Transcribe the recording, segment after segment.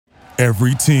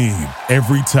Every team,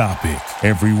 every topic,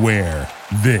 everywhere.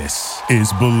 This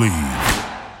is Believe.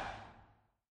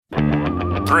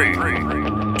 3, 2,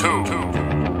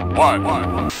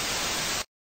 1.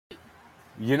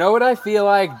 You know what I feel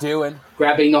like doing?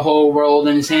 Grabbing the whole world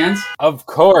in his hands? Of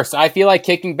course. I feel like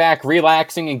kicking back,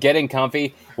 relaxing, and getting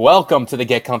comfy. Welcome to the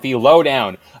Get Comfy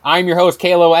Lowdown. I'm your host,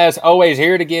 Kalo, as always,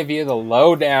 here to give you the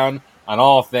lowdown on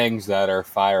all things that are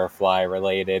Firefly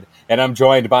related. And I'm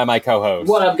joined by my co-host.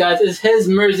 What up, guys? It's his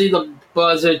Mersey the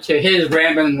Buzzard to his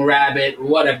Rambling Rabbit.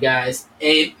 What up, guys?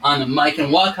 Abe on the mic,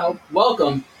 and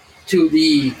welcome to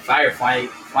the Firefly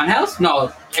Funhouse?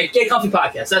 No, Get Comfy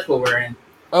Podcast. That's what we're in.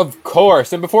 Of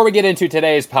course. And before we get into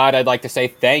today's pod, I'd like to say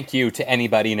thank you to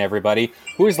anybody and everybody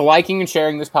who is liking and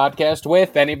sharing this podcast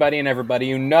with anybody and everybody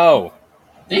you know.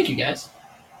 Thank you, guys.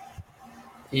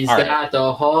 He's got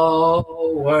the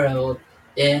whole world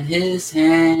in his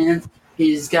hands.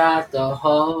 He's got the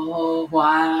whole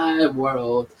wide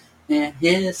world in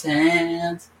his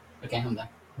hands. Okay, I'm done.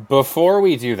 Before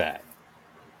we do that,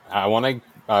 I want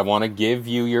to give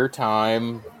you your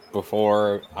time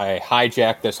before I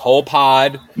hijack this whole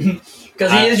pod.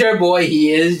 Because he is your boy.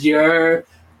 He is your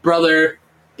brother,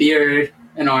 beard,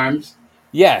 and arms.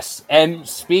 Yes, and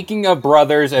speaking of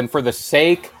brothers, and for the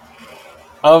sake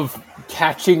of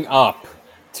catching up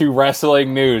to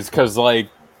wrestling news, because,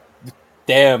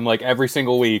 damn, every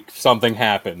single week something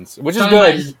happens, which is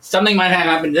good. Something might have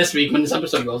happened this week when this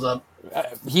episode goes up.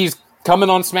 He's coming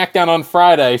on SmackDown on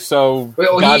Friday, so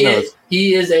God knows.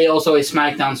 He is also a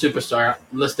SmackDown superstar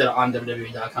listed on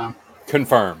WWE.com.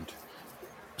 Confirmed.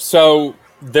 So,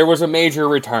 there was a major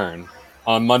return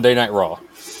on Monday Night Raw.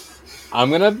 I'm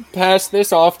going to pass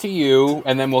this off to you,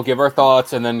 and then we'll give our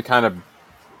thoughts, and then kind of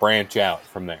branch out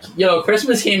from there. Yo,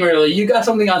 Christmas came early. You got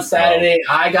something on Saturday.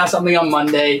 Oh. I got something on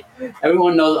Monday.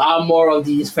 Everyone knows I'm more of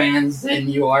these fans than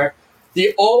you are.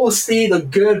 The OC, the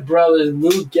Good Brothers,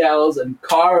 Luke Gallows, and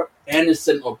Carl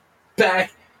Anderson are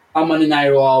back on Monday Night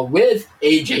Raw with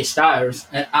AJ Styles.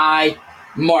 And I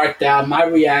marked out. My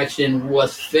reaction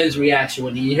was Finn's reaction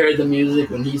when he heard the music,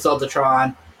 when he saw the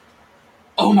Tron.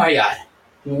 Oh my God.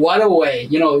 What a way.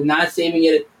 Not saving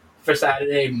it for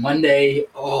Saturday, Monday.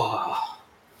 Oh.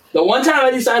 The one time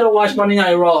I decided to watch Monday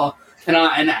Night Raw, and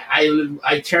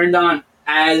I turned on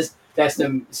as that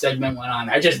segment went on.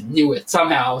 I just knew it.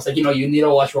 Somehow, I was like, you need to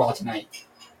watch Raw tonight.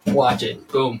 Watch it.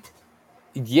 Boom.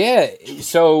 Yeah,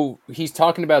 so he's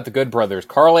talking about the Good Brothers.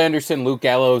 Carl Anderson, Luke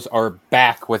Gallows are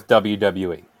back with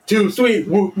WWE. Too sweet,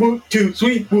 woo, woo, too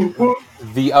sweet, woo, woo.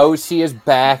 The OC is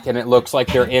back, and it looks like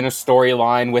they're in a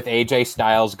storyline with AJ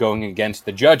Styles going against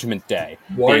the Judgment Day.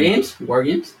 War Games?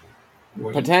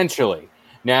 Potentially.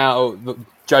 Now, the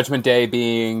Judgment Day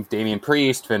being Damian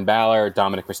Priest, Finn Balor,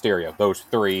 Dominic Mysterio. Those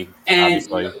three, and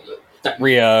obviously.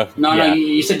 Rhea. No,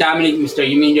 you said Dominic Mysterio.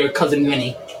 You mean your cousin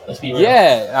Vinny. Let's be real.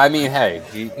 Yeah, I mean, hey,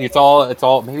 it's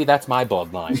all. Maybe that's my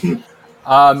bloodline.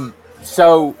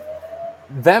 So,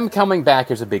 them coming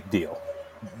back is a big deal.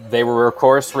 They were, of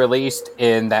course, released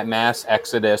in that mass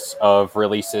exodus of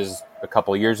releases a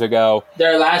couple years ago.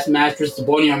 Their last match was the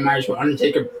Boneyard match where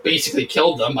Undertaker basically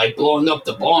killed them by blowing up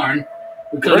the barn.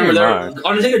 Because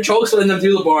Undertaker chokeslammed them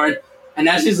through the barn, and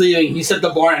as he's leaving, he set the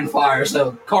barn on fire,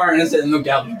 so Carl Anderson and Luke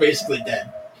Gallows were basically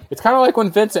dead. It's kind of like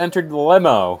when Vince entered the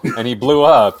limo, and he blew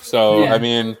up, so, yeah. I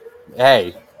mean,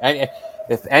 hey,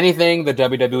 if anything the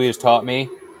WWE has taught me,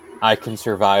 I can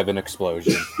survive an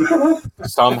explosion.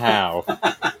 Somehow.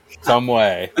 Some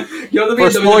way. For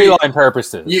storyline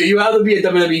purposes. You have to be a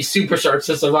WWE superstar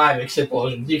to survive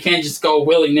explosions. You can't just go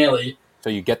willy-nilly. So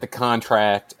you get the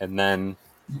contract, and then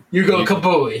you go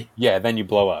kabooey. Yeah, then you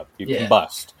blow up. You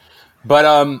combust. But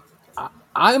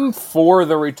I'm for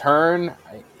the return.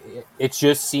 It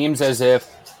just seems as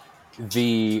if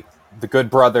the Good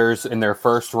Brothers in their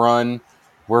first run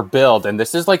were billed, and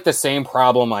this is the same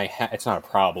problem I had. It's not a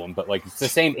problem, but it's the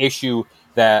same issue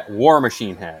that War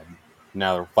Machine had.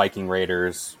 Now Viking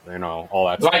Raiders, all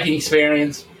that stuff.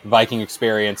 Viking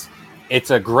Experience.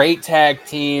 It's a great tag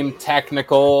team,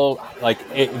 technical,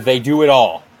 they do it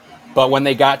all. But when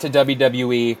they got to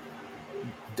WWE,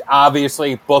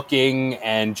 obviously booking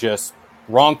and just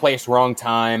wrong place, wrong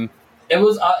time. It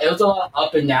was a lot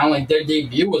up and down. Their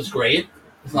debut was great.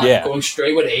 It's going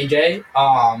straight with AJ.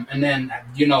 And then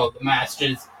the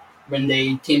matches when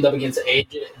they teamed up against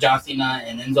AJ, John Cena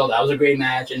and Enzo, that was a great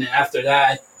match. And then after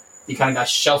that, he kind of got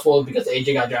shuffled because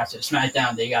AJ got drafted to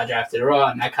SmackDown, they got drafted to Raw,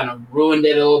 and that kind of ruined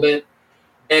it a little bit.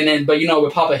 And then, but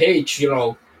with Papa H,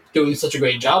 doing such a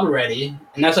great job already,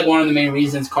 and that's one of the main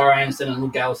reasons Carl Anderson and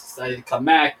Luke Gallows decided to come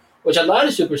back, which a lot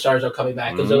of superstars are coming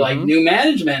back because they're new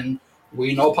management.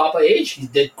 We know Papa H, he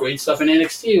did great stuff in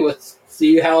NXT. Let's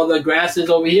see how the grass is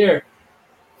over here.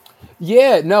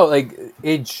 Yeah, no, like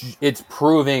it's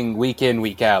proving week in,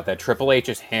 week out that Triple H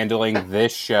is handling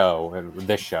this show,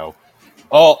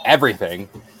 everything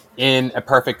in a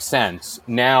perfect sense.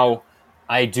 Now,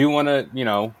 I do want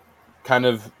to, kind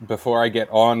of before I get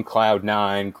on cloud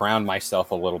nine, ground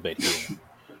myself a little bit here.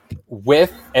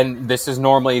 And this is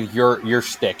normally your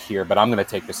shtick here, but I'm going to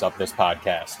take this up this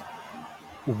podcast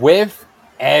with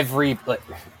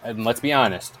and let's be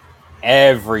honest,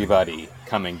 everybody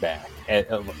coming back.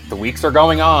 The weeks are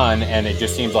going on, and it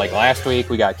just seems like last week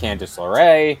we got Candice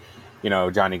LeRae,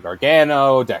 Johnny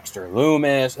Gargano, Dexter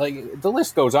Lumis, like the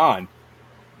list goes on.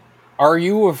 Are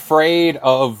you afraid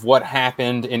of what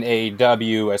happened in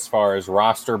AEW as far as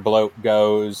roster bloat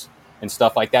goes and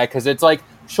stuff like that? Because it's like,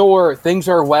 sure, things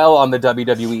are well on the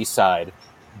WWE side,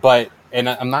 and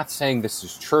I'm not saying this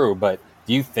is true, but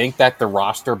do you think that the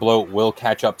roster bloat will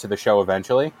catch up to the show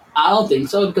eventually? I don't think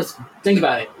so, because think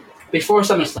about it. Before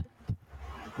SummerSlam,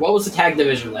 what was the tag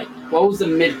division like? What was the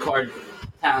mid-card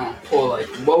talent pool like?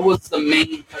 What was the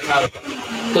main title?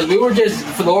 Because we were just,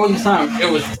 for the longest time, it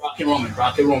was Rock and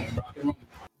Roman.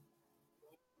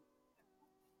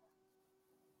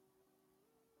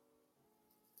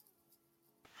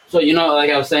 So, like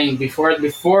I was saying, before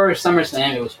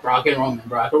SummerSlam, it was Brock and Roman,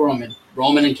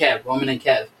 Roman and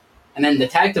Kev. And then the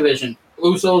tag division,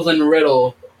 Usos and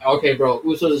Riddle. Okay, bro,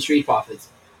 Usos and Street Profits.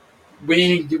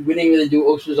 We didn't really do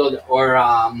Usos or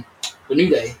the New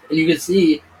Day. And you could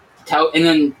see and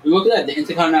then look at that, the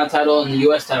Intercontinental title and the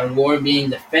US title weren't being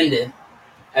defended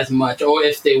as much. Or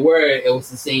if they were, it was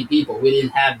the same people. We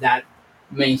didn't have that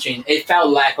mainstream. It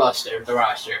felt lackluster, the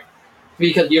roster.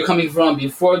 Because you're coming from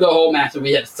before the whole match,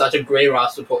 we had such a great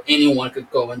roster for anyone could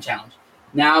go and challenge.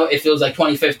 Now it feels like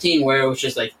 2015, where it was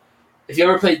just like, if you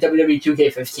ever played WWE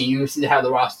 2K15, you would see how the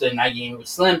roster in that game was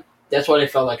slim. That's what it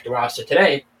felt like the roster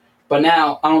today. But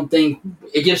now I don't think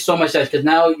it gives so much sense, because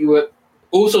now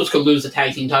Usos could lose the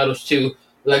tag team titles to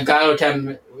Legado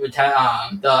I'm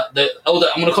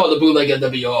gonna call it the bootleg of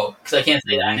WO because I can't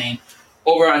say that name.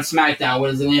 Over on SmackDown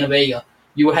with Zelina Vega,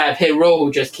 you have Hit Row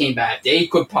who just came back. They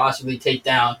could possibly take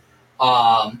down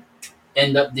the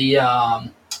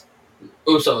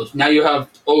Usos. Now you have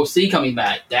OC coming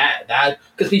back. That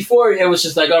because before it was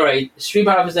just like, all right, Street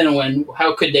Profits didn't win.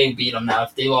 How could they beat them now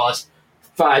if they lost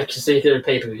 5 consecutive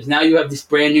pay-per-views? Now you have these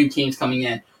brand new teams coming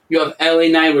in. You have LA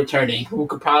Knight returning, who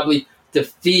could probably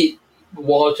defeat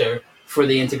Walter for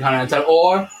the Intercontinental title,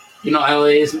 or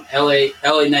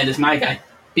LA Knight is my guy.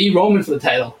 Beat Roman for the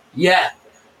title, yeah,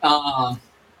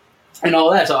 and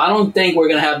all that. So I don't think we're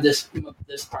gonna have this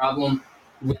problem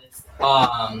with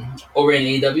over in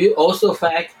AEW. Also, the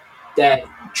fact that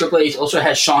Triple H also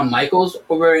has Shawn Michaels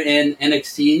over in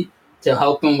NXT to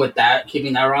help him with that,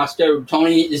 keeping that roster.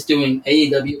 Tony is doing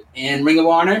AEW and Ring of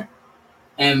Honor,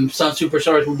 and some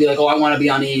superstars will be like, "Oh, I want to be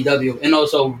on AEW," and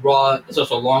also Raw is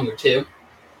also longer too.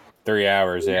 3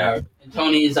 hours, yeah. And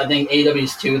Tony's, I think AEW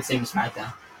is 2, the same as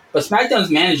SmackDown, but SmackDown's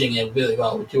managing it really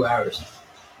well with 2 hours.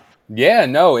 Yeah,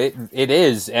 no, it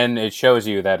is, and it shows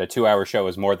you that a 2-hour show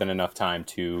is more than enough time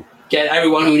to get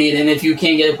everyone who need it. And if you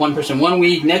can't get one person one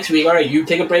week, next week, all right, you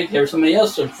take a break. There's somebody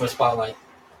else for spotlight.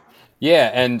 Yeah,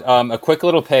 and a quick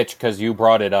little pitch, because you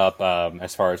brought it up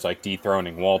as far as like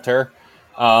dethroning Walter.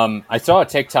 I saw a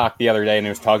TikTok the other day, and it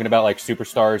was talking about like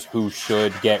superstars who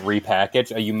should get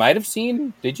repackaged. You might have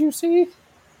seen. Did you see?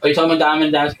 Are you talking about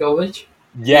Diamond Daskovic?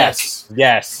 Yes.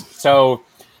 So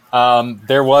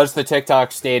there was the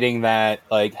TikTok stating that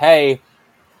like, hey,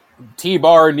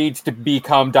 T-Bar needs to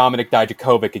become Dominik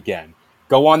Dijakovic again.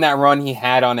 Go on that run he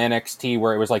had on NXT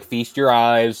where it was like feast your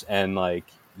eyes, and like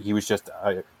he was just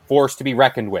forced to be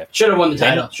reckoned with. Should have won the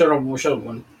title. Should have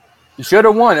won. He should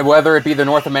have won, whether it be the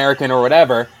North American or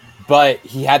whatever. But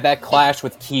he had that clash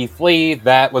with Keith Lee.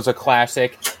 That was a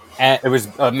classic. And it was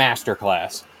a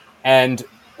masterclass. And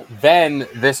then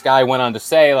this guy went on to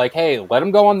say, like, hey, let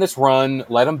him go on this run.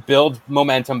 Let him build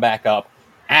momentum back up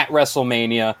at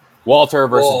WrestleMania. Walter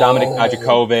versus Dominik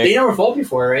Dijakovic. They never fought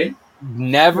before, right?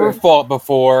 Never fought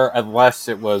before, unless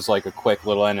it was like a quick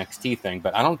little NXT thing.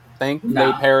 But I don't think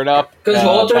they paired up. Because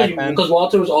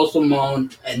Walter was also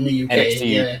known in the UK.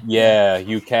 NXT, yeah,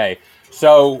 UK.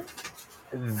 So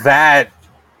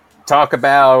talk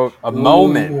about a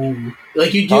moment.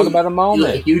 Like you do, talk about a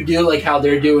moment. Like you do, like how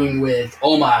they're doing with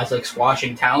Omos, like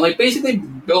squashing talent. Like basically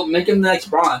make him the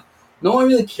next Braun. No one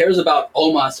really cares about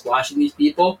Omos squashing these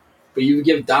people. But you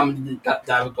give Dominik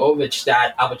Dijakovic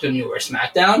that opportunity over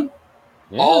SmackDown,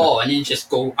 Yeah. Oh, and then just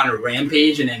go on a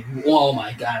rampage, and then, oh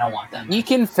my god, I want that. He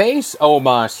can face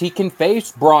Omos. He can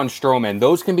face Braun Strowman.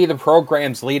 Those can be the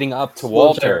programs leading up to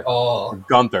Walter. Oh.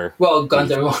 Gunther. Well,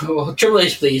 Gunther. Well, Triple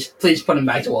H, please put him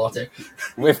back to Walter.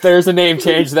 If there's a name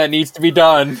change that needs to be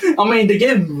done. I mean, they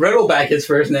gave Riddle back his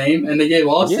first name, and they gave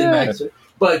Austin back his first.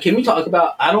 But can we talk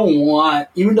about, I don't want,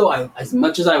 even though as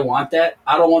much as I want that,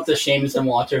 I don't want the Sheamus and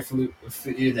Walter feud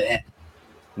to end.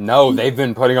 No, they've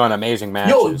been putting on amazing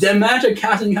matches. Yo, that match at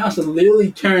Castle House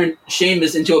literally turned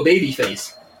Sheamus into a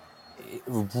babyface.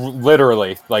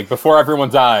 Literally, like before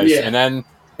everyone's eyes. Yeah. And then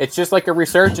it's just like a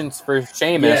resurgence for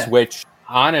Sheamus, which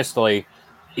honestly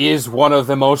is one of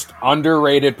the most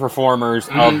underrated performers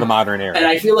of the modern era. And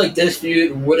I feel like this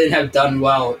feud wouldn't have done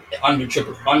well under Vince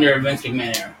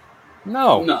McMahon era.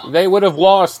 No, they would have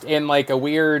lost in like a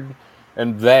weird,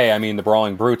 the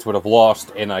Brawling Brutes would have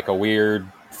lost in like a weird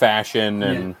fashion,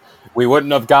 and we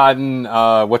wouldn't have gotten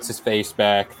what's his face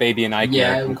back, Fabian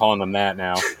Eichner. I'm calling him that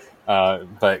now,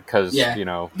 but because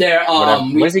they're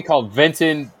what is he called,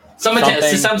 Vincent? Some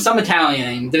Italian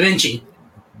name,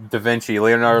 Da Vinci,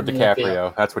 Leonardo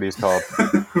DiCaprio. That's what he's called.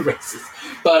 Racist.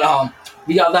 But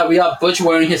we got Butch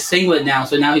wearing his singlet now,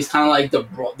 so now he's kind of like the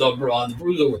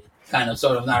bruiserweight, kind of,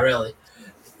 sort of, not really.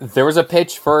 There was a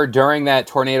pitch for during that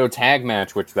tornado tag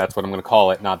match, which that's what I'm going to call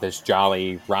it, not this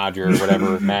Jolly Roger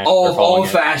whatever match.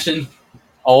 Old-fashioned.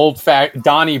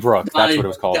 Donnybrook. That's what it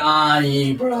was called.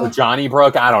 Donnybrook. Or Johnny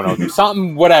Brook. I don't know.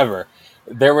 Something, whatever.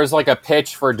 There was like a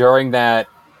pitch for during that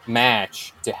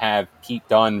match to have Pete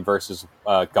Dunne versus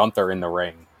Gunther in the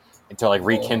ring and to like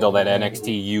rekindle that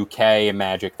NXT UK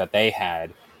magic that they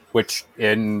had, which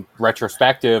in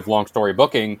retrospective, long story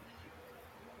booking,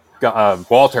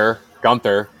 Gunther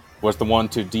was the one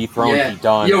to dethrone Pete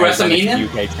Dunne.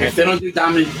 WrestleMania? If they don't do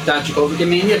Djokovic at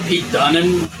Mania, Pete Dunne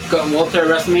and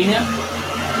Walter at WrestleMania?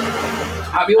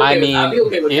 I'll be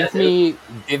okay with that.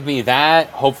 Give me that.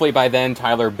 Hopefully by then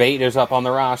Tyler Bate is up on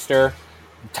the roster.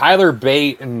 Tyler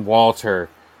Bate and Walter,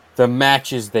 the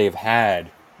matches they've had.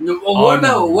 What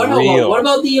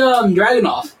about the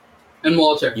Dragunov and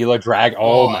Walter?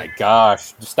 Oh my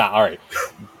gosh. Stop. All right.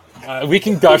 We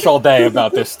can gush all day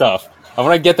about this stuff. I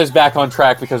want to get this back on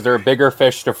track because there are bigger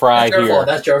fish to fry here.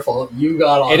 That's your fault. You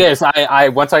got on. It is. I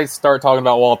once I start talking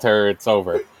about Walter, it's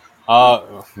over.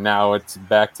 Now it's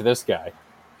back to this guy.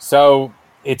 So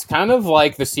it's kind of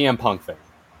like the CM Punk thing.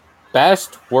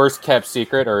 Best, worst kept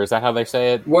secret, or is that how they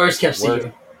say it? Worst kept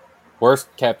secret. Worst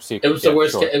kept secret. It was the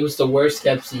worst. It was the worst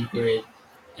kept secret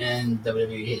in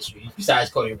WWE history, besides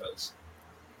Cody Rhodes.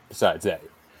 Besides that,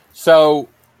 so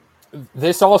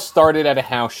this all started at a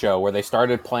house show where they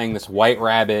started playing this White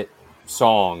Rabbit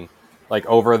song, like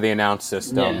over the announce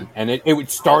system, and it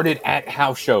started at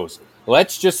house shows.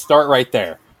 Let's just start right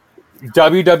there.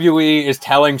 WWE is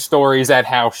telling stories at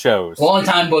house shows. Long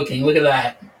time booking. Look at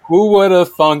that. Who would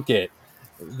have thunk it?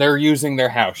 They're using their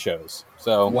house shows.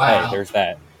 So, hey, there's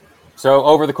that. So,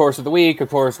 over the course of the week, of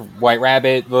course, White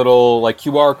Rabbit, little like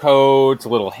QR codes,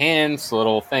 little hints,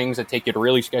 little things that take you to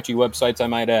really sketchy websites, I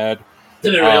might add.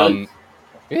 Did it really?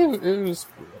 It was.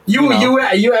 You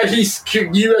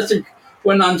actually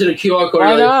went onto the QR code.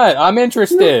 Why not? I'm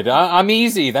interested. I'm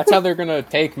easy. That's how they're going to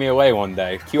take me away one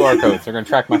day. QR codes. They're going to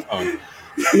track my phone.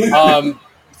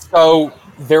 So,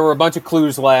 there were a bunch of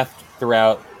clues left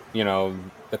throughout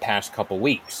the past couple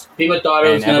weeks. People thought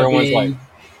it was going to be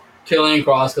Killian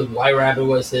Cross because White Rabbit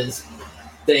was his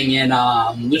thing in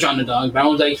Lucha Underdog. But I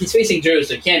was like, he's facing Drew,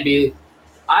 so it can't be.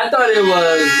 I thought it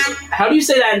was. How do you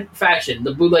say that faction?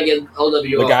 The bootleg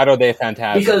LWO. Legado de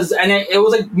Fantasma. Because it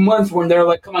was like months when they were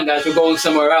like, "Come on, guys, we're going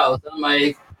somewhere else." I'm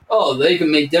like, "Oh, they can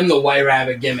make them the White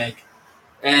Rabbit gimmick."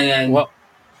 And then, well,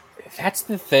 that's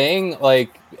the thing.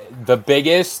 Like the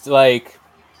biggest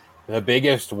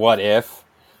what if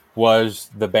was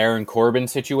the Baron Corbin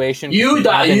situation. You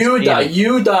thought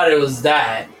it was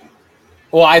that.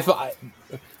 Well, I thought.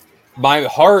 My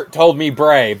heart told me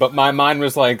Bray, but my mind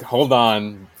was like, hold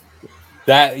on.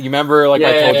 That you remember, I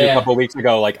told you a couple of weeks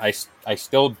ago, like I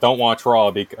still don't watch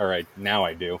Raw. All right, now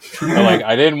I do. But,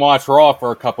 I didn't watch Raw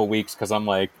for a couple of weeks because I'm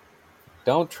like,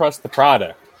 don't trust the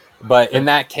product. But in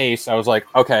that case, I was like,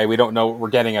 okay, we don't know what we're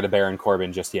getting out of Baron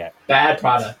Corbin just yet. Bad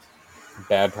product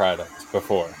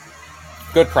before.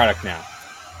 Good product now.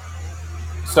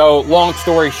 So, long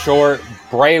story short,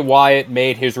 Bray Wyatt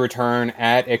made his return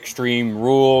at Extreme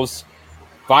Rules.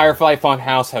 Firefly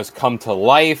Funhouse has come to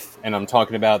life, and I'm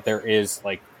talking about there is,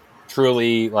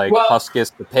 truly,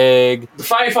 Huskus the pig. The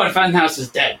Firefly Funhouse is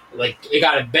dead. It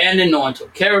got abandoned, no one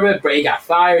took care of it. Bray got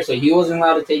fired, so he wasn't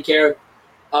allowed to take care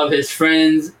of his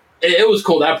friends. It was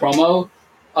cool, that promo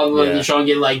of Sean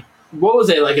get, what was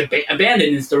it, like,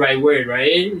 abandoned is the right word,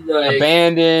 right? Like,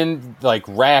 abandoned, like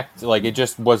wrecked, like it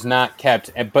just was not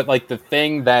kept. But like the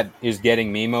thing that is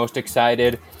getting me most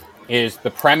excited is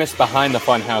the premise behind the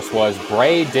Funhouse was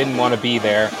Bray didn't want to be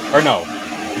there, or no,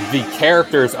 the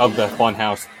characters of the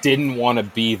Funhouse didn't want to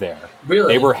be there.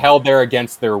 really? They were held there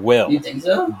against their will You think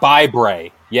so? by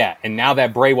Bray. Yeah, and now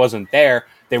that Bray wasn't there,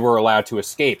 they were allowed to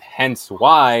escape. Hence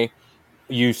why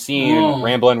you've seen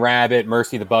Ramblin' Rabbit,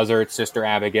 Mercy the Buzzard, Sister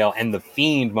Abigail, and The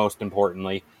Fiend, most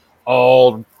importantly,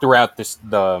 all throughout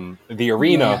the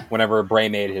arena whenever Bray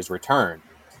made his return.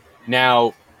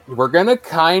 Now, we're going to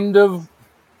kind of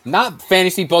not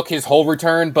fantasy book his whole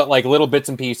return, but like little bits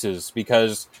and pieces,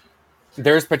 because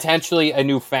there's potentially a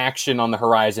new faction on the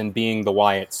horizon, being the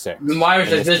Wyatt Six. The Wyatt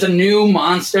Six. There's a new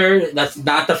monster that's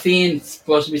not the Fiend. It's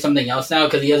supposed to be something else now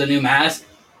because he has a new mask.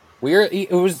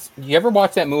 You ever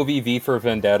watch that movie V for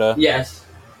Vendetta? Yes.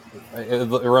 It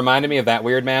reminded me of that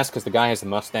weird mask because the guy has a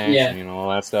mustache and all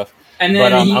that stuff. And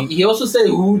then he also said,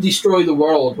 "Who destroyed the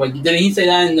world?" Like, didn't he say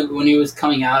that when he was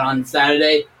coming out on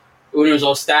Saturday? When it was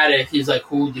all static, he's like,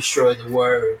 "Who destroyed the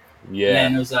world?" Yeah. And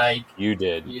then it was like, You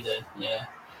did. Yeah.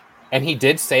 And he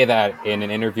did say that in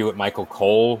an interview with Michael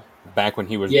Cole back when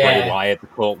he was Bray Wyatt, the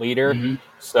cult leader. Mm-hmm.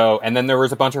 So, and then there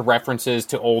was a bunch of references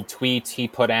to old tweets he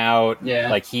put out,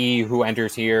 like "He who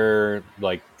enters here,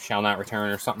 like, shall not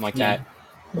return" or something like that.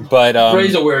 But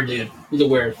Bray's a weird dude. He's a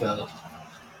weird fellow.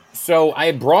 So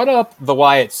I brought up the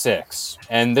Wyatt Six,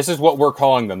 and this is what we're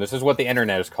calling them. This is what the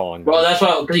internet is calling them. Well, that's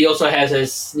why, because he also has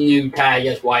his new tag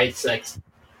as Wyatt Six.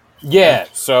 Yeah,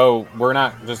 so we're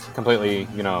not just completely,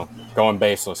 going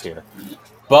baseless here.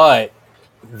 But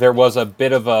there was a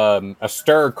bit of a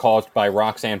stir caused by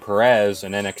Roxanne Perez,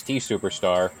 an NXT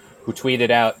superstar, who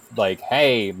tweeted out, like,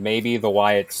 "Hey, maybe the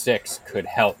Wyatt Six could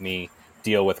help me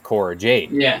deal with Cora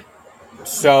Jade." Yeah.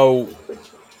 So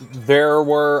there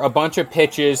were a bunch of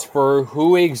pitches for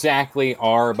who exactly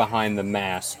are behind the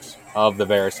masks of the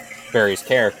various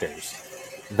characters.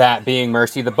 That being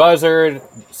Mercy the Buzzard,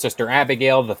 Sister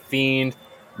Abigail, The Fiend,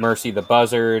 Mercy the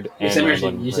Buzzard, and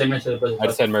You said Mercy the Buzzard.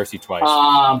 I said Mercy twice.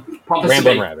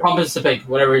 Ramblin' Rabbit. Pompous the Pig,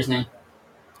 whatever his name.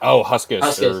 Oh, Huskus.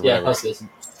 Huskus.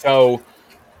 So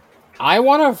I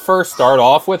want to first start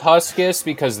off with Huskus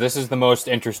because this is the most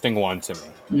interesting one to me.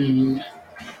 Mm-hmm.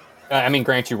 I mean,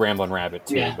 grant you Ramblin' Rabbit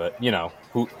too, but,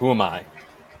 who am I?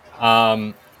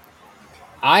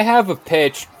 I have a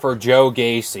pitch for Joe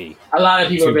Gacy. A lot of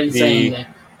people have been saying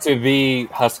that. To be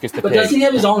Huskus the Pig. But does he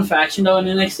have his own faction, though, in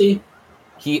NXT?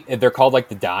 They're called, like,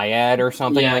 the Dyad or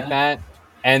something like that.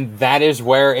 And that is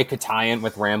where it could tie in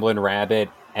with Ramblin' Rabbit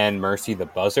and Mercy the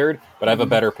Buzzard. But I have a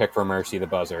better pick for Mercy the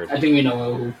Buzzard. I think we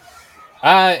know who.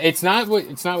 It's not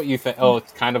what you think. Oh,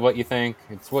 it's kind of what you think.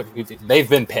 It's what they've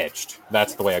been pitched.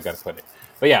 That's the way I got to put it.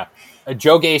 But yeah,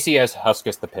 Joe Gacy as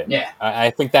Huskus the Pig. Yeah, I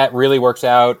think that really works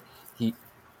out. He,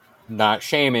 not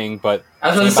shaming, but I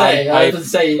was going to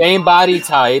say same body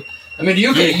type. I mean,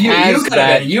 you could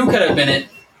have been it.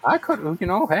 I could,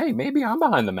 hey, maybe I'm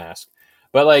behind the mask.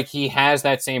 But like, he has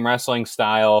that same wrestling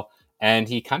style, and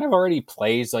he kind of already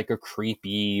plays like a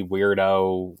creepy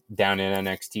weirdo down in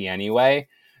NXT anyway.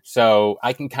 So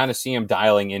I can kind of see him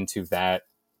dialing into that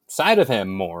side of him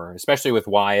more, especially with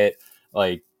Wyatt.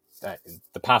 Like,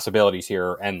 the possibilities here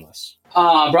are endless.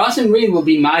 Bronson Reed will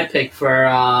be my pick for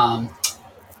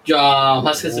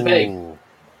Huskus the Pig.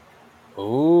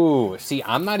 Ooh, see,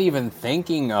 I'm not even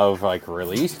thinking of like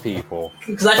released people.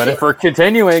 But if we're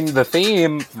continuing the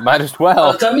theme, might as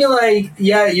well. Tell me, like,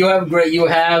 you have great.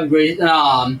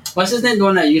 What's his name? The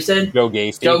one that you said, Joe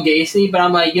Gacy. Joe Gacy. But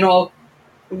I'm like,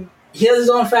 he has his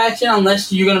own faction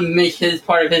unless you're going to make his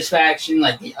part of his faction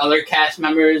like the other cast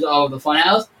members of the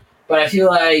Funhouse. But I feel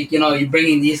like, you're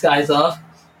bringing these guys up,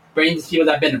 bringing these people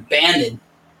that have been abandoned,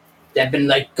 that have been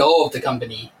let go of the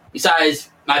company.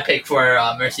 Besides my pick for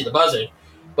Mercy the Buzzard.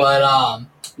 But,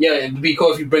 it would be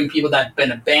cool if you bring people that have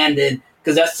been abandoned,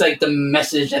 because that's like the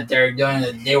message that they're doing.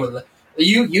 That they were.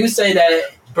 You say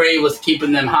that Bray was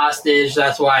keeping them hostage,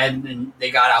 that's why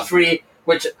they got out free.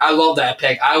 Which I love that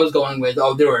pick. I was going with,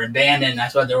 they were abandoned.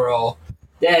 That's why they were all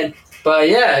dead. But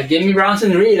yeah, give me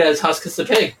Bronson Reed as Huskus the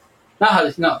Pig.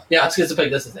 Huskus the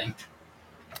Pig. That's the thing.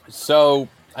 So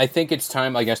I think it's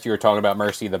time. I guess you were talking about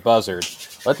Mercy the Buzzard.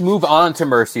 Let's move on to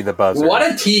Mercy the Buzzard. What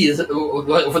a tease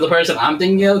for the person I'm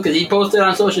thinking of, because he posted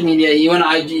on social media. He went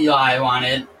IG Live on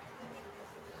it.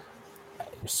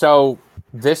 So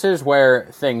this is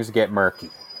where things get murky.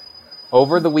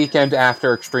 Over the weekend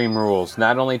after Extreme Rules,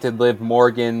 not only did Liv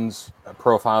Morgan's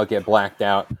profile get blacked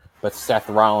out, but Seth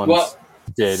Rollins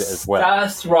did as well.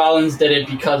 Seth Rollins did it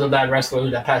because of that wrestler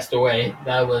that passed away.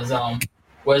 That was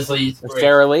Wesley's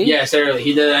Sarah Lee? Yeah, Sarah Lee.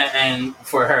 He did that, and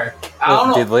for her. I don't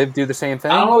know. Did Liv do the same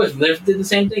thing? I don't know if Liv did the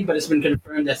same thing, but it's been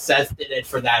confirmed that Seth did it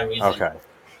for that reason.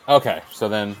 Okay. So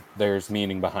then there's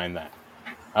meaning behind that.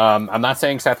 I'm not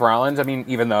saying Seth Rollins. I mean,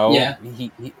 even though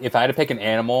he if I had to pick an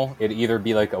animal, it'd either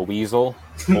be like a weasel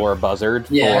or a buzzard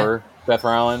for Seth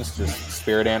Rollins, just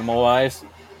spirit animal wise.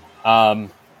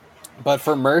 But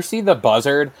for Mercy the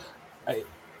buzzard,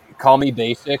 call me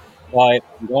basic, but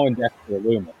I'm going Dexter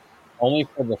Lumis. Only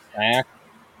for the fact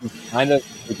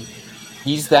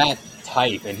he's that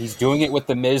type, and he's doing it with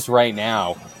the Miz right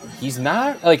now. He's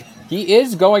not like he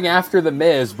is going after the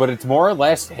Miz, but it's more or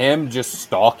less him just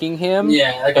stalking him.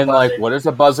 Yeah, and like, what does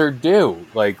a buzzard do?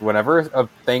 Like, whenever a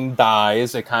thing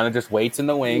dies, it kind of just waits in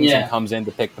the wings and comes in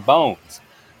to pick the bones.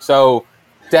 So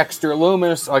Dexter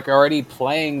Lumis, like, already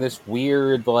playing this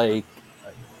weird, like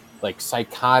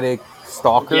psychotic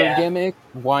stalker gimmick.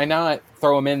 Why not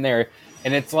throw him in there?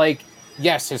 And it's like,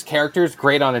 yes, his character's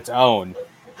great on its own.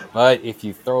 But if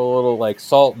you throw a little, like,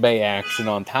 Salt Bay action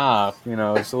on top,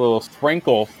 it's a little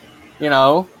sprinkle,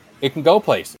 it can go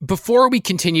places. Before we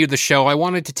continue the show, I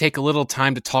wanted to take a little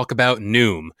time to talk about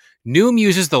Noom. Noom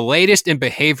uses the latest in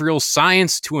behavioral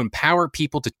science to empower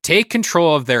people to take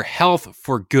control of their health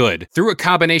for good through a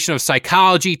combination of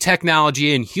psychology,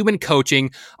 technology, and human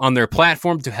coaching on their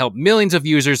platform to help millions of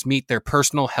users meet their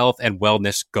personal health and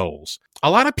wellness goals. A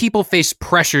lot of people face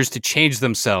pressures to change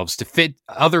themselves to fit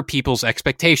other people's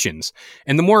expectations,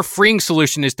 and the more freeing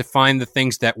solution is to find the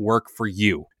things that work for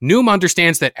you. Noom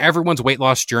understands that everyone's weight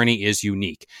loss journey is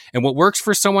unique, and what works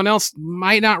for someone else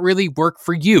might not really work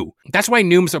for you. That's why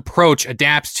Noom's approach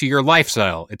adapts to your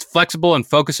lifestyle. It's flexible and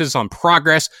focuses on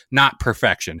progress, not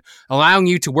perfection, allowing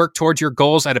you to work towards your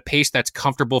goals at a pace that's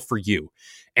comfortable for you.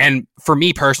 And for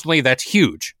me personally, that's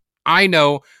huge. I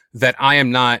know that I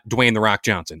am not Dwayne "The Rock"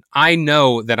 Johnson. I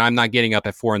know that I'm not getting up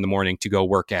at 4 a.m. to go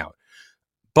work out.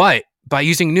 But by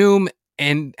using Noom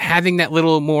and having that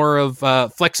little more of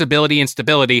flexibility and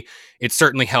stability, it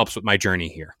certainly helps with my journey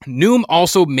here. Noom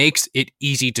also makes it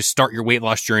easy to start your weight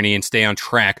loss journey and stay on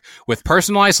track with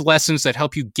personalized lessons that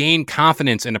help you gain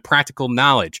confidence and a practical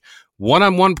knowledge,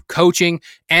 one-on-one coaching,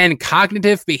 and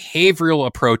cognitive behavioral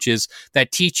approaches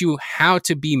that teach you how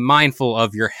to be mindful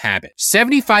of your habits.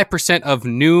 75% of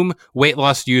Noom weight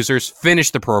loss users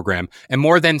finished the program, and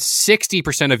more than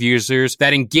 60% of users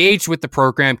that engaged with the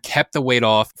program kept the weight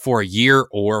off for a year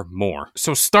or more.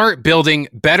 So start building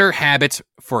better habits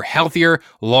for healthier,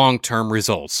 long-term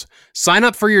results. Sign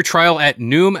up for your trial at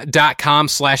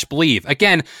Noom.com/believe.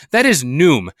 Again, that is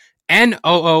Noom,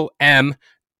 Noom.com/believe.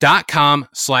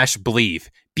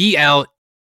 BL.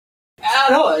 I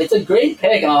don't know. It's a great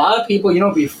pick, and a lot of people,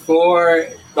 before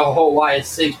the whole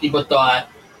YATT'S, people thought,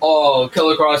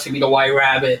 Killer Cross could be the White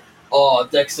Rabbit,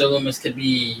 Dexter Lumis could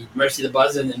be Mercy the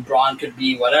Buzzard, and Braun could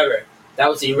be whatever. That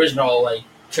was the original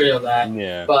trio of that.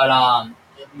 Yeah. But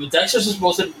Dexter's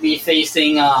supposed to be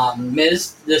facing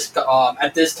Miz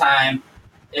at this time.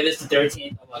 It is the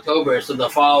 13th of October, so the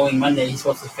following Monday he's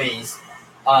supposed to face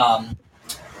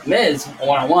Miz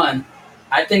one-on-one.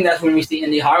 I think that's when we see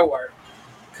Indy Hartwell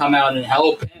come out and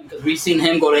help him, because we've seen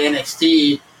him go to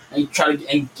NXT and try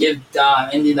to give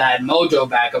Indy that mojo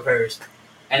back of hers.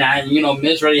 And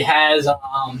Miz already has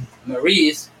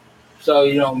Maurice, so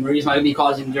Maurice might be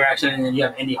causing direction, and then you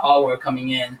have Indy Hartwell coming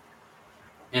in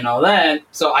and all that.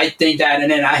 So I think that,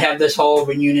 and then I have this whole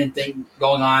reunion thing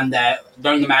going on that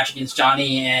during the match against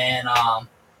Johnny and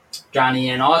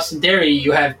Austin Theory,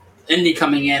 you have Indy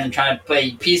coming in and trying to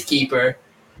play peacekeeper.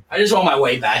 I just want my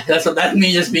way back. That's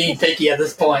me just being picky at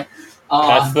this point.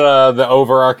 That's the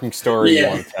overarching story you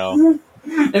want to tell.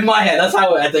 In my head, that's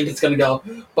how I think it's going to go.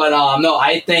 But no,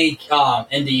 I think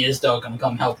Indy is still going to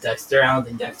come help Dexter. I don't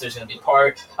think Dexter's going to be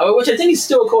part, which I think is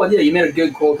still a cool idea. You made a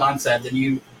good, cool concept, and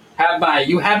you have me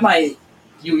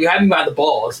by the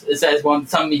balls. It says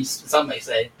some may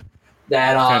say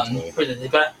that.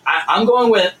 But I'm going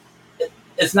with.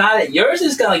 It's not yours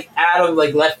is kind of out of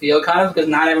left field, kind of, because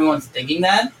not everyone's thinking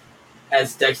that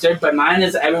as Dexter, but mine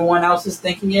is everyone else is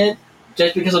thinking it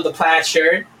just because of the plaid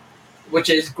shirt, which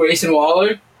is Grayson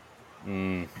Waller.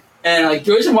 And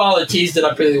Grayson Waller teased it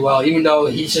up really well, even though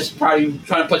he's just probably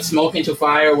trying to put smoke into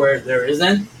fire where there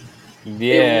isn't.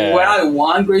 Yeah. When I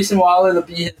want Grayson Waller to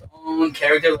be his own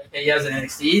character like he has in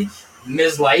NXT,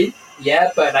 Miz Light,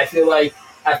 but I feel like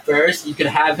at first you could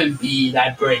have him be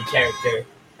that BRAY character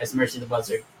as Mercy the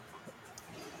Buzzard.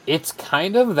 It's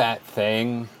kind of that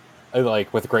thing,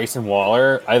 with Grayson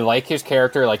Waller. I like his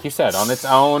character, like you said, on its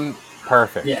own,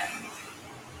 perfect. Yeah.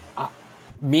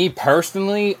 Me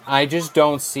personally, I just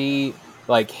don't see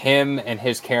him and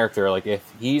his character, if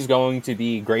he's going to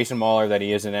be Grayson Waller that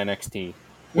he is in NXT,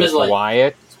 with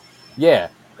Wyatt. Yeah,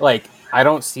 like I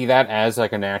don't see that as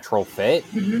like a natural fit.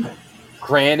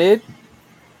 Granted,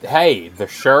 hey, the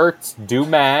shirts do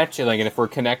match, and if we're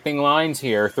connecting lines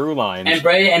here, through lines, and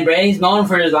Bray's known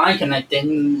for his line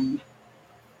connecting,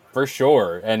 for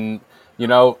sure. And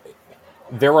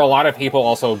there were a lot of people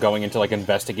also going into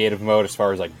investigative mode as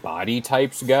far as body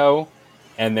types go,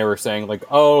 and they were saying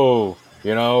oh,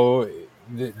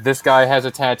 this guy has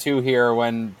a tattoo here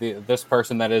when this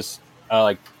person that is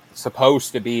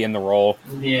supposed to be in the role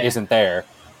isn't there.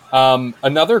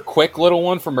 Another quick little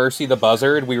one for Mercy the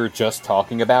Buzzard. We were just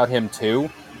talking about him too.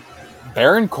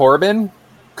 Baron Corbin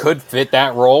could fit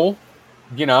that role,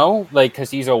 because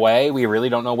he's away. We really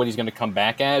don't know what he's going to come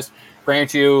back as.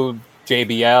 Grant you,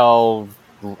 JBL,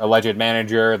 alleged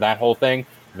manager, that whole thing,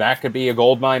 that could be a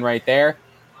gold mine right there.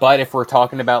 But if we're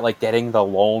talking about getting the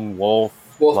lone wolf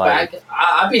back,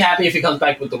 I'd be happy if he comes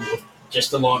back with the wolf,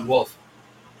 just the lone wolf.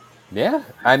 Yeah,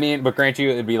 I mean, but grant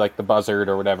you, it'd be the Buzzard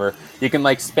or whatever. You can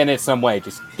spin it some way.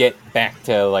 Just get back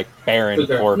to Baron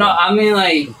Corbin. No, I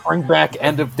mean bring back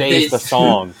End of Days, the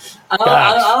song. I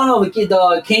don't know.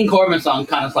 The King Corbin song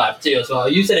kind of slapped too. So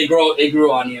you said it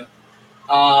grew on you.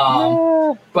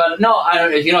 But no, I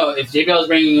don't. If JBL is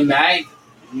bringing him back,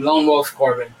 Lone Wolf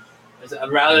Corbin,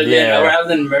 rather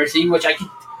than Mercy, which I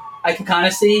could kind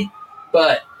of see,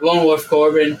 but Lone Wolf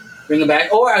Corbin. Bring them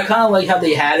back. Or I kind of like how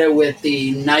they had it with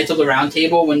the Knights of the Round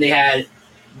Table when they had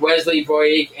Wesley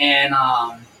Boyk and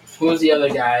who was the other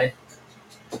guy?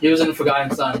 He was in the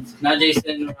Forgotten Sons. Not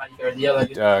Jason or the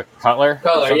other Cutler.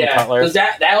 Cutler, yeah. Because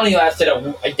that only lasted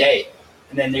a day,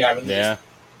 and then they got released. Yeah.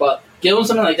 But give him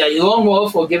something like that. Lone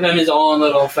Wolf will give him his own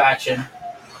little faction.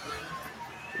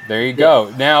 There you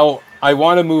go. Now I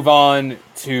want to move on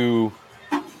to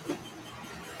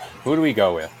who do we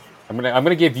go with? I'm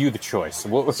gonna give you the choice.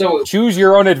 So choose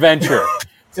your own adventure.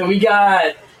 So we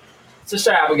got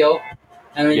Sister Abigail,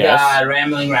 and we got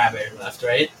Rambling Rabbit left,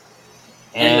 right?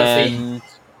 And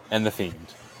the Fiend.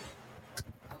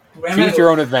 Choose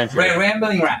your own adventure.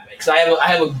 Rambling Rabbit, because I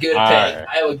have a good pick. Right.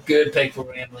 I have a good pick for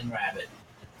Rambling Rabbit.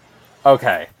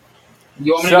 Okay.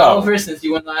 You want me to go first since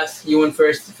you went last? You went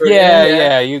first.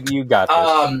 Yeah. You got this.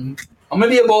 I'm gonna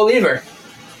be a believer.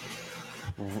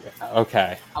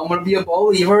 Okay. I'm going to be a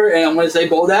believer, and I'm going to say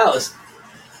Bo Dallas.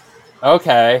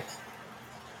 Okay.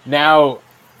 Now,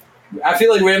 I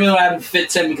feel like Rambling Rabbit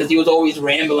fits him because he was always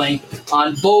rambling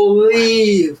on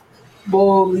believe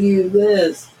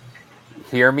this.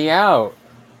 Hear me out.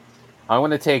 I'm going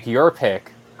to take your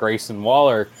pick. Grayson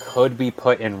Waller could be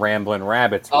put in Ramblin'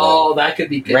 Rabbit's role. Oh, that could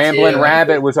be good Ramblin'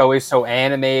 Rabbit was always so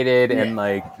animated and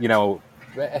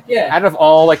out of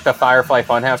all the Firefly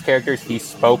Funhouse characters, he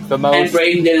spoke the most. And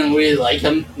Braden didn't really like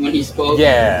him when he spoke.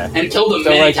 Yeah. And killed him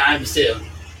many times too.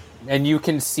 And you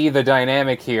can see the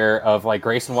dynamic here of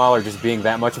Grayson Waller just being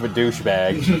that much of a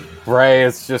douchebag. Bray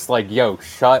is just yo,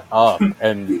 shut up.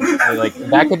 And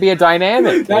that could be a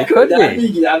dynamic.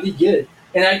 That'd be good.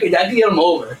 And that could get him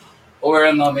over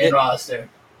in the main roster.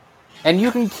 And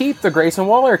you can keep the Grayson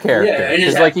Waller character. Yeah,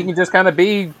 because you can just kind of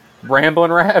be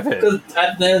Ramblin' Rabbit. Because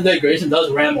at the end of the day, Grayson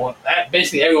does ramble.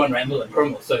 Basically, everyone rambles in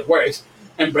promo, so it works.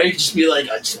 And Bray could just be I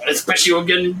just want to squish you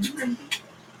again.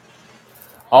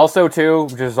 Also, too,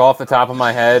 just off the top of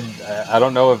my head, I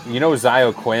don't know if you know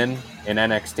Zio Quinn in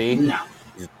NXT. No.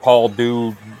 He's a tall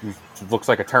dude who looks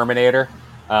like a Terminator.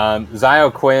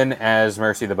 Zio Quinn as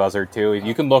Mercy the Buzzard too.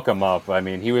 You can look him up. I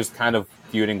mean, he was kind of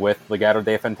feuding with Legado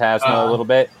de Fantasma a little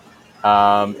bit.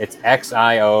 It's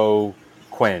XIO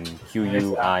Quinn,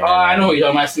 QUIN. I know who you're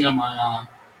talking about. I seen him on.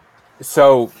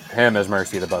 So him as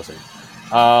Mercy the Buzzard.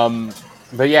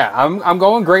 But yeah, I'm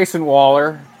going Grayson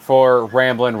Waller for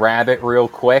Ramblin' Rabbit real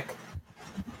quick.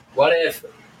 What if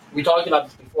we talked about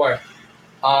this before?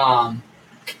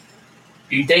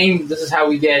 Do you think this is how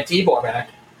we get T-Bar back?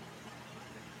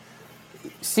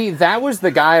 See, that was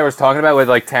the guy I was talking about with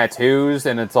tattoos,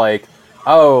 and it's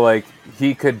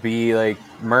he could be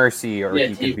Mercy or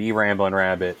he could be Ramblin'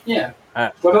 Rabbit. Yeah.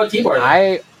 What about T-Bar?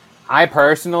 I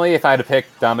personally, if I had to pick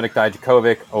Dominic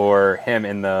Dijakovic or him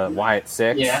in the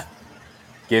WYATT'S,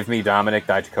 give me Dominic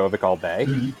Dijakovic all day,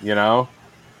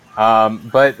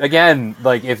 But again,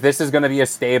 if this is going to be a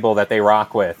stable that they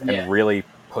rock with and really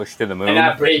push to the moon. And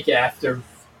not break after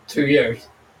 2 years.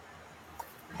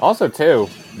 Also, too,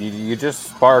 you just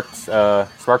sparked a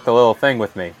little thing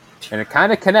with me, and it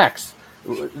kind of connects.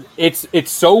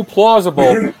 It's so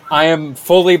plausible. I am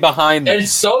fully behind this.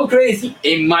 It's so crazy.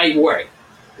 It might work.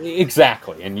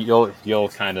 Exactly, and you'll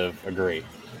kind of agree.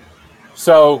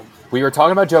 So we were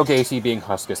talking about Joe Gacy being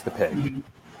Huskus the Pig. Mm-hmm.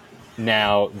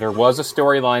 Now there was a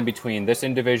storyline between this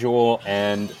individual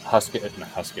and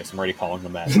Huskus. I'm already calling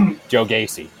him that. Joe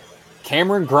Gacy.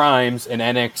 Cameron Grimes in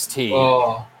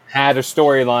NXT had a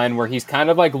storyline where he's kind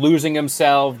of like losing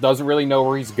himself, doesn't really know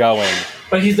where he's going.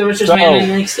 But he's the richest man in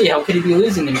NXT. How could he be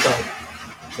losing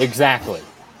himself? Exactly.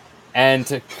 And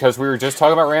because we were just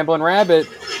talking about Ramblin' Rabbit,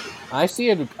 I see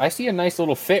a nice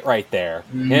little fit right there.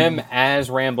 Him as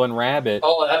Ramblin' Rabbit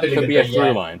could be a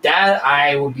through line. That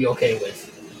I would be okay with.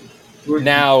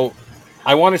 Now,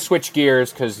 I want to switch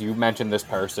gears because you mentioned this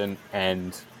person,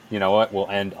 and you know what? We'll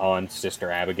end on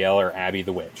Sister Abigail or Abby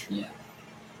the Witch. Yeah.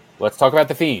 Let's talk about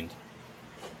The Fiend.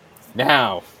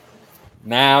 Now.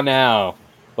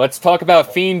 Let's talk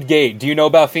about Fiend Gate. Do you know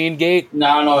about Fiend Gate? No,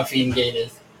 I don't know what Fiend Gate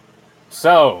is.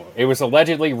 So, it was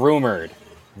allegedly rumored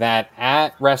that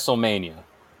at WrestleMania,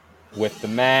 with the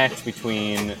match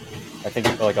between, I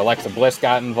think like Alexa Bliss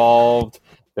got involved,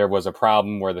 there was a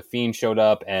problem where the Fiend showed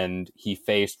up and he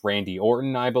faced Randy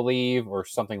Orton, I believe, or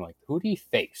something like. Who did he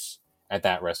face at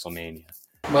that WrestleMania?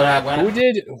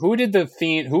 Who did the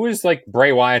Fiend? Who was like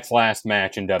Bray Wyatt's last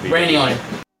match in WWE? Randy Orton.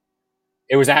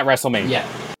 It was at WrestleMania. Yeah.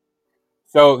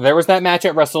 So there was that match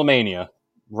at WrestleMania,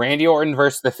 Randy Orton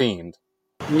versus the Fiend.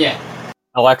 Yeah.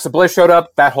 Alexa Bliss showed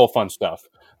up. That whole fun stuff.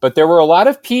 But there were a lot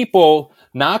of people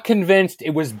not convinced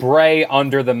it was Bray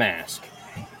under the mask.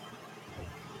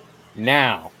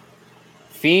 Now,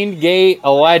 Fiend Gate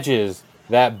alleges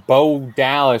that Bo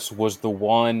Dallas was the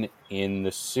one in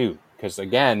the suit. Because,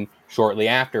 again, shortly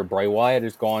after, Bray Wyatt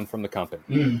is gone from the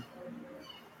company.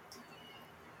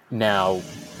 Now,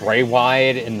 Bray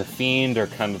Wyatt and the Fiend are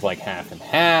kind of like half and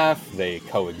half. They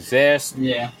coexist.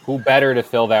 Yeah. Who better to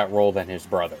fill that role than his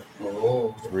brother?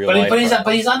 Oh. But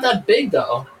he's not that big,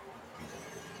 though.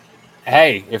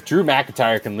 Hey, if Drew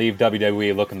McIntyre can leave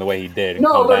WWE looking the way he did...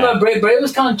 No, but Bray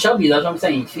was kind of chubby. That's what I'm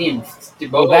saying. Fiend.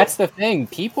 Well, that's the thing.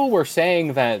 People were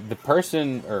saying that the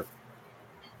person, or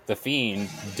the Fiend,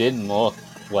 didn't look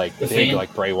like big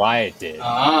like Bray Wyatt did.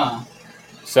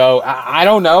 So, I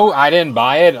don't know. I didn't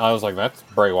buy it. I was like, that's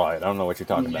Bray Wyatt. I don't know what you're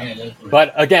talking about.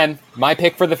 But, again, my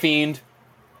pick for the Fiend,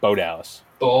 Bo Dallas.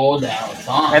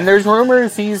 And there's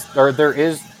rumors there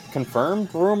is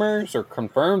confirmed rumors or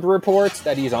confirmed reports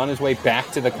that he's on his way back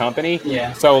to the company.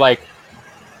 Yeah. So, like,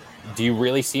 do you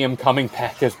really see him coming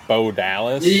back as Bo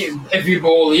Dallas? If you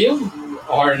believe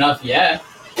hard enough, yeah.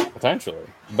 Potentially.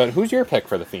 But who's your pick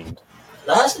for the Fiend?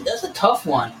 That's a tough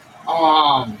one.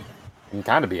 It can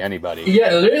kind of be anybody.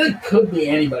 Yeah, it really could be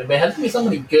anybody, but it has to be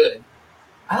somebody good.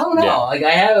 I don't know. Yeah. Like,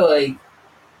 I have, like...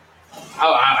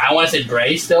 I want to say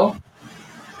Bray still.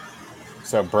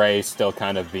 So Bray still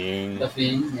kind of being... The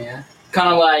Fiend, yeah. Kind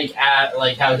of like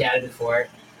how he had it before.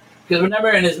 Because remember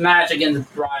in his match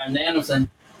against Bryan Danielson,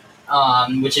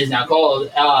 which is now called,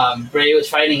 Bray was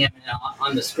fighting him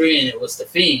on the screen. It was the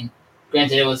Fiend.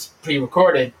 Granted, it was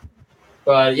pre-recorded.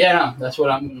 But, yeah, no, that's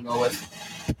what I'm going to go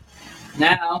with.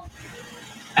 Now...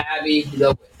 Abby the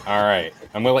Witch. All right.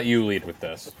 I'm going to let you lead with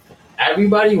this.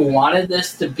 Everybody wanted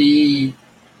this to be,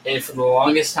 for the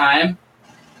longest time,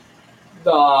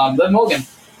 Liv Morgan.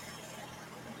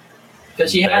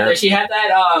 Because she had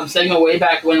that segment way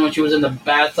back when she was in the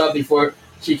bathtub before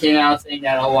she came out saying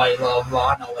that, oh, I love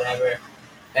Lana or whatever.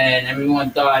 And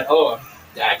everyone thought, oh,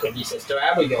 that could be Sister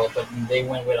Abigail. But they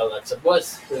went with Alexa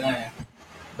Bliss. But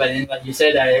then, like you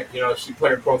said, that she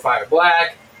put her profile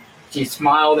black. She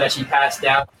smiled as she passed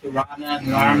out to Rana in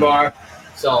the armbar,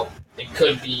 so it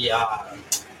could be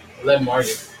Liv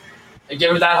Morgan. And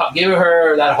give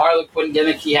her that Harlequin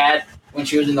gimmick she had when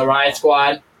she was in the Riot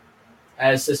Squad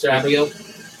as Sister Abigail.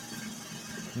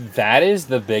 That is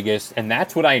the biggest, and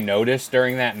that's what I noticed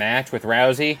during that match with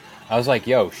Rousey. I was like,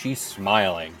 "Yo, she's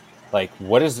smiling. Like,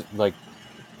 what is like?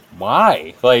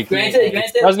 Why? Like,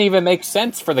 it doesn't even make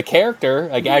sense for the character.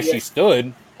 Like, as she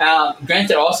stood."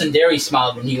 Granted, Austin Theory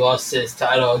smiled when he lost his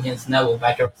title against Neville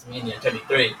back at WrestleMania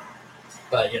 33.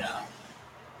 But,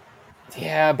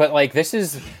 Yeah, but, like, this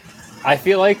is... I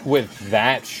feel like with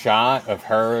that shot of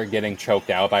her getting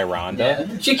choked out by Ronda...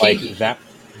 Yeah, she's kinky.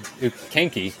 It's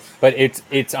kinky, but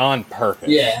it's on purpose.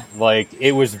 Yeah. Like,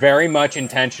 it was very much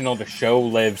intentional to show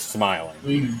Liv smiling.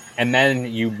 Mm-hmm. And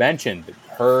then you mentioned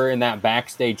her in that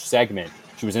backstage segment.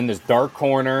 She was in this dark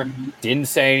corner, didn't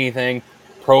say anything...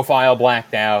 Profile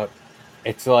blacked out.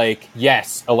 It's like,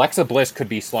 yes, Alexa Bliss could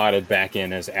be slotted back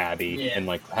in as Abby, and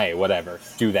like, hey, whatever,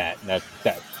 do that.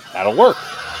 That'll work.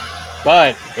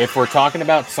 But if we're talking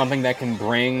about something that can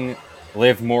bring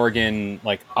Liv Morgan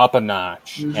like up a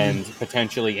notch and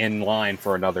potentially in line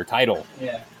for another title,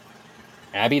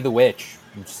 Abby the Witch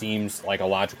seems like a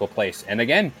logical place. And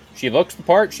again, she looks the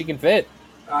part. She can fit.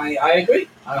 I agree.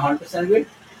 I 100% agree.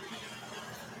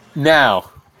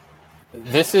 Now.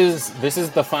 This is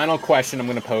the final question I'm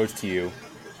going to pose to you,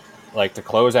 like to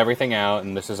close everything out,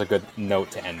 and this is a good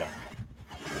note to end on.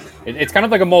 It's kind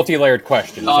of like a multi-layered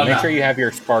question, so make sure you have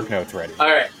your Spark Notes ready. All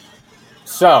right.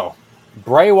 So,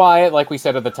 Bray Wyatt, like we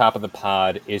said at the top of the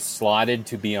pod, is slotted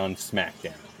to be on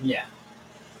SmackDown. Yeah.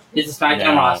 It's a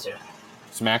SmackDown roster.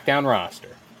 SmackDown roster.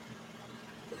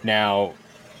 Now,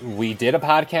 we did a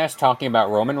podcast talking about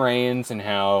Roman Reigns and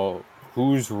how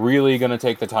who's really going to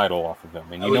take the title off of him.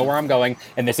 And you know where I'm going.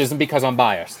 And this isn't because I'm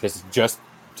biased. This is just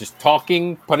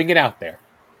talking, putting it out there.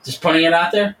 Just putting it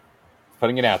out there?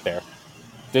 Putting it out there.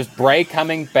 Does Bray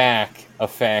coming back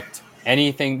affect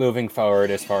anything moving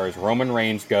forward as far as Roman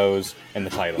Reigns goes and the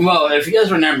title? Well, if you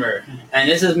guys remember, and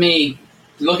this is me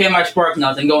looking at my Spark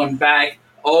Notes and going back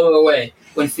all the way.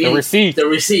 The receipt.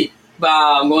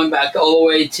 Going back all the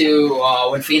way to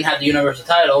when Fiend had the Universal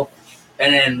title,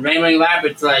 and then Raymond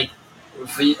Lambert's like,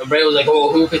 Bray was like,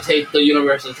 "Oh, who could take the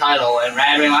Universal title?" And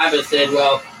Raymond Lambert said,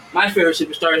 "Well, my favorite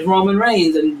superstar is Roman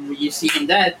Reigns," and you see him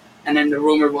dead. And then the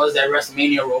rumor was that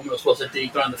WrestleMania Roman was supposed to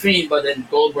dethrone the Fiend, but then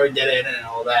Goldberg did it, and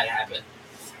all that happened.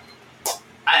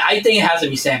 I think it has to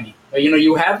be Sammy.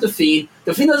 You have the Fiend.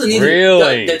 The Fiend doesn't need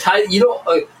the title.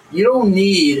 You don't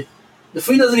need the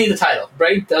Fiend. Doesn't need the title.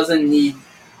 Bray doesn't need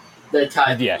the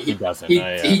title. Yeah, he doesn't.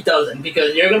 He doesn't,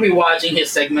 because you're going to be watching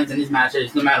his segments and his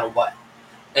matches no matter what.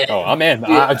 And, I'm in.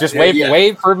 Just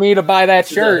wait for me to buy that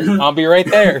shirt. I'll be right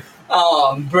there.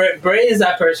 Bray is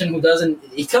that person who doesn't.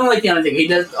 He's kind of like the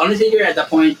Undertaker. Undertaker at that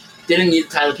point didn't need the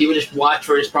title. People just watch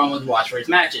for his promos, watch for his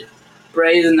matches.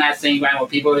 Bray is in that same ground where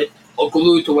people are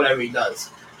glued to whatever he does.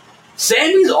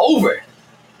 Sammy's over.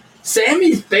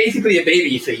 Sammy's basically a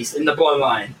babyface in the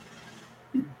bloodline.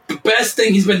 The best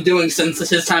thing he's been doing since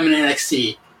his time in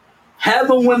NXT. Have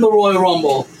him win the Royal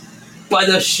Rumble by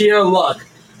the sheer luck.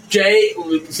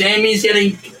 Sammy's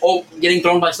getting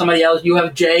thrown by somebody else. You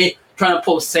have Jay trying to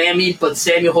pull Sammy, but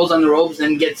Sammy holds on the ropes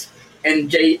and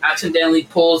Jay accidentally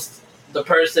pulls the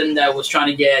person that was trying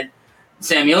to get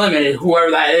Sammy eliminated,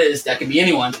 whoever that is. That could be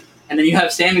anyone. And then you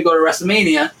have Sammy go to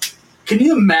WrestleMania. Can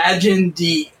you imagine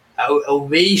the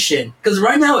ovation? Because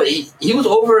right now, he was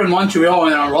over in Montreal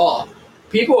and on Raw.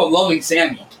 People are loving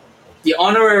Sammy. The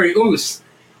honorary Uso.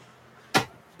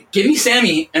 Give me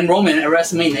Sammy and Roman at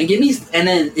WrestleMania. And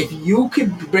then if you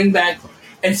could bring back...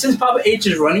 And since Papa H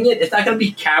is running it, it's not going to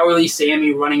be cowardly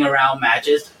Sammy running around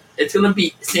matches. It's going to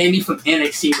be Sammy from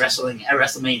NXT wrestling at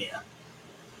WrestleMania.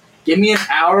 Give me an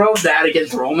hour of that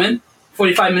against Roman.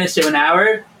 45 minutes to an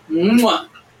hour. Mwah.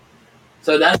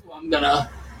 So that's what I'm going to...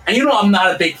 And I'm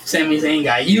not a big Sami Zayn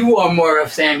guy. You are more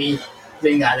of Sami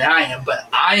Zayn guy than I am, but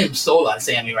I am sold on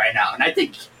Sammy right now. And I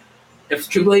think if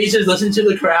Triple H is listening to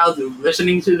the crowd,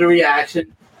 listening to the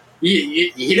reaction,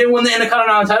 he didn't win the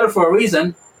Intercontinental title for a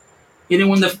reason. He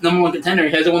didn't win the number one contender.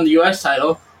 He hasn't won the U.S.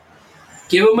 title.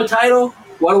 Give him a title.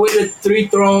 What a way to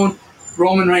three-throne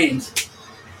Roman Reigns.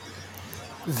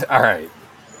 All right.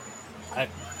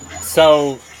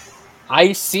 So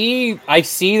I see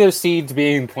the seeds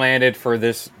being planted for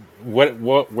this. What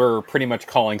we're pretty much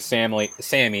calling Sammy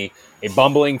a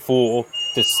bumbling fool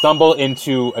to stumble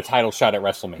into a title shot at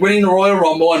WrestleMania, winning the Royal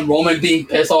Rumble, and Roman being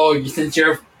pissed. Oh, since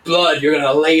you're blood, you're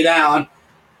gonna lay down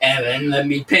and then let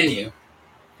me pin you.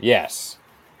 Yes.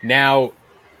 Now,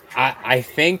 I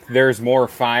think there's more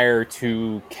fire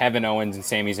to Kevin Owens and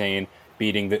Sami Zayn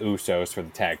beating the Usos for the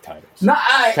tag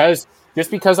titles.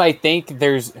 Because I think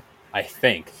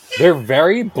there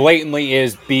very blatantly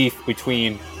is beef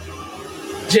between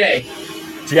Jay.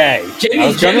 I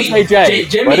was going to say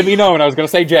Jay. Let it be known, I was going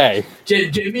to say Jay.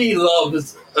 Jimmy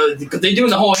loves... Because they do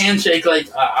the whole handshake like,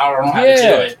 I don't know how to do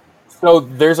it. So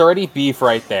there's already beef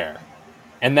right there.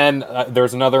 And then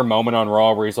there's another moment on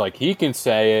Raw where he's like, he can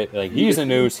say it. Like, he's a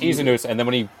noose. And then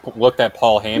when he looked at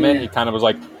Paul Heyman, he kind of was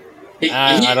like,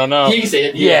 I don't know. He can say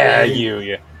it.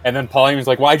 Yeah. And then Paul Heyman's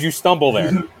like, why'd you stumble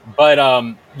there?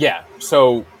 But, yeah.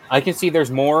 So I can see there's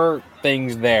more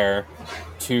things there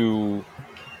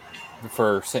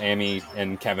for Sammy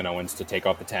and Kevin Owens to take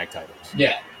off the tag titles.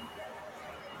 Yeah.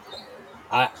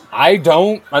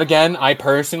 I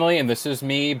personally, and this is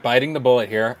me biting the bullet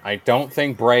here, I don't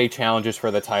think Bray challenges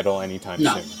for the title anytime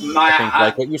soon. I think,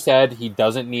 like what you said, he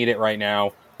doesn't need it right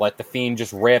now. Let the Fiend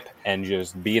just rip and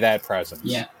just be that presence.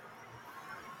 Yeah.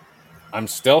 I'm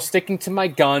still sticking to my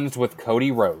guns with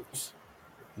Cody Rhodes.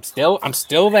 I'm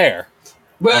still there.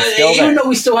 But even though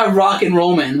we still have Rock and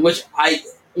Roman, which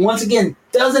once again,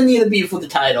 doesn't need to be for the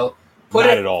title. Not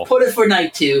at all. Put it for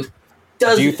night 2.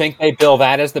 Do you think they bill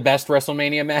that as the best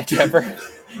WrestleMania match ever? 100%.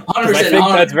 I think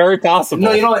that's very possible.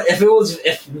 No, you know what? If it was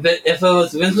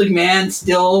Vince McMahon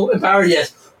still in power,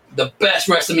 yes, the best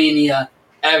WrestleMania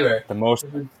ever. The most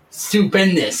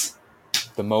stupendous.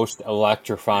 The most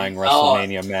electrifying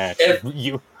WrestleMania match.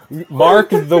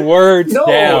 Mark the words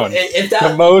down.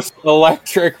 The most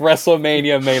electric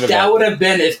WrestleMania main event. That would have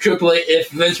been if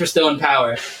Vince were still in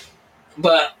power.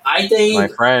 But I think, my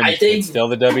friend, it's still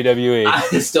the WWE.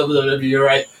 It's still the WWE. You're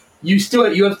right.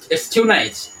 It's 2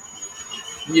 nights.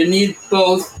 You need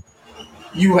both.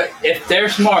 If they're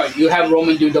smart, you have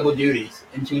Roman do double duties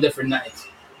in 2 different nights.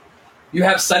 You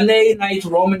have Sunday nights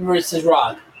Roman versus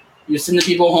Rock. You send the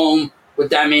people home with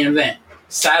that main event.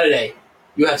 Saturday,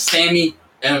 you have Sammy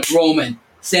and Roman.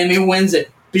 Sammy wins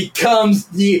it, becomes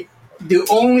the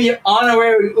only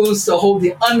honorary Uso to hold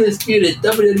the undisputed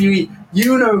WWE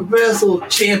Universal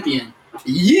Champion.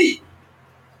 Yeet!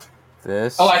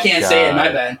 I can't say it. My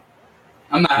bad.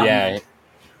 I'm not. Yeah,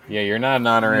 you're not an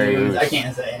honorary Uso. I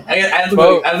can't say it. I have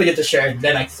to get the shirt,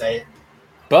 then I can say it.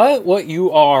 But what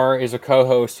you are is a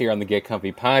co-host here on the Get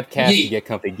Comfy podcast, the Get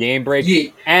Comfy Game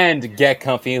Break, and Get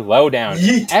Comfy Lowdown.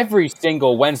 Every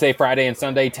single Wednesday, Friday, and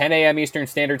Sunday, 10 a.m. Eastern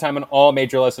Standard Time on all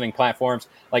major listening platforms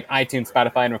like iTunes,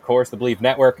 Spotify, and of course the Believe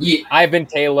Network. I've been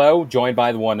Tay-Lo, joined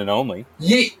by the one and only.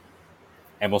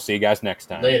 And we'll see you guys next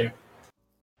time. Later.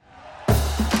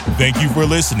 Thank you for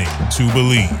listening to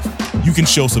Believe. You can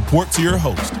show support to your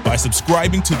host by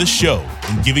subscribing to the show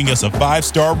and giving us a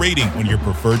 5-star rating on your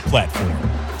preferred platform.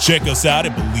 Check us out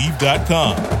at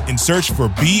Believe.com and search for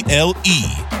BLEAV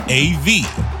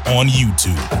on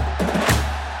YouTube.